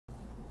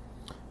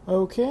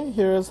Okay,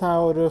 here's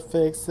how to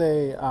fix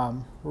a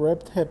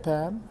ripped hip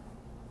pad.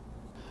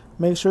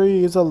 Make sure you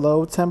use a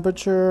low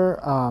temperature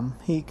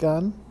heat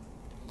gun,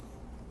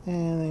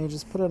 and then you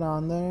just put it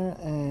on there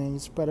and you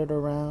spread it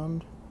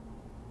around.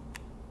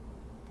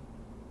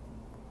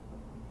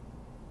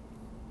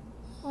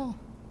 Oh.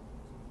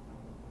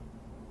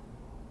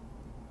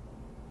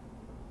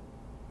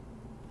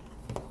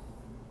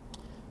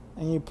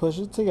 And you push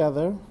it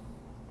together.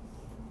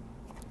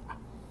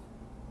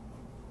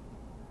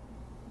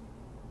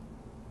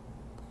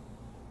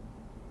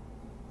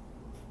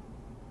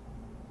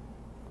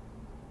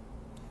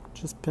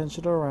 Just pinch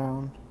it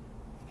around.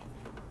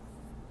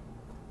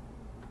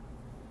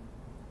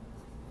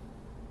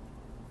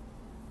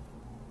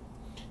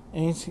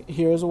 And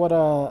here's what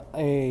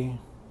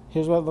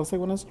here's what it looks like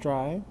when it's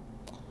dry.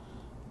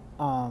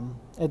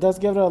 It does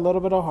give it a little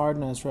bit of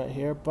hardness right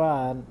here,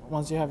 but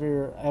once you have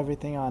your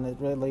everything on, it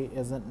really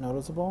isn't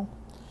noticeable.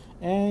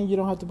 And you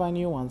don't have to buy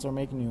new ones or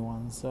make new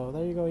ones. So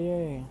there you go,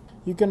 yay.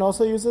 You can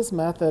also use this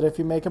method if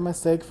you make a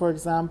mistake. For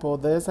example,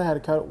 this I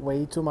had cut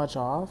way too much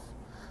off.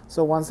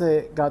 So once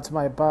it got to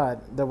my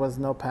butt, there was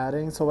no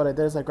padding. So what I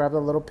did is I grabbed a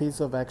little piece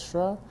of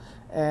extra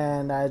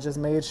and I just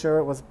made sure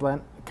it was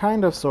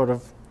sort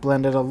of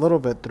blended a little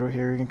bit through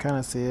here. You can kind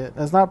of see it.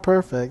 It's not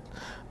perfect,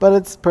 but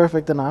it's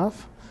perfect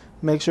enough.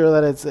 Make sure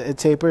that it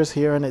tapers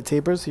here and it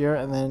tapers here,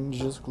 and then you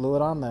just glue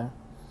it on there.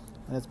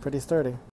 And it's pretty sturdy.